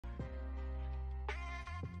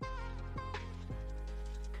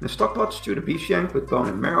In a stock pot, stew the beef shank with bone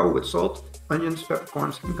and marrow with salt, onions,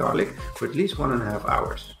 peppercorns and garlic for at least 1.5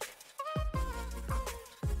 hours.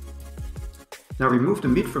 Now remove the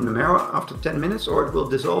meat from the marrow after 10 minutes or it will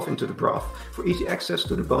dissolve into the broth. For easy access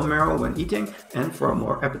to the bone marrow when eating and for a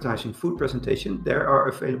more appetizing food presentation, there are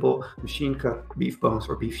available machine-cut beef bones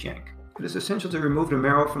or beef shank. It is essential to remove the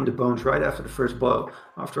marrow from the bones right after the first boil,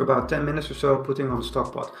 after about 10 minutes or so putting on the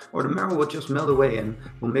stock pot, or the marrow will just melt away and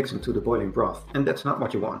will mix into the boiling broth, and that's not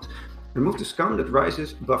what you want. Remove the scum that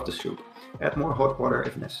rises above the soup. Add more hot water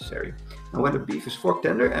if necessary. And when the beef is fork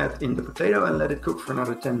tender, add in the potato and let it cook for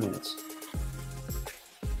another 10 minutes.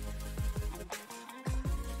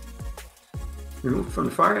 Remove from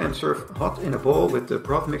the fire and serve hot in a bowl with the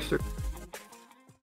broth mixture.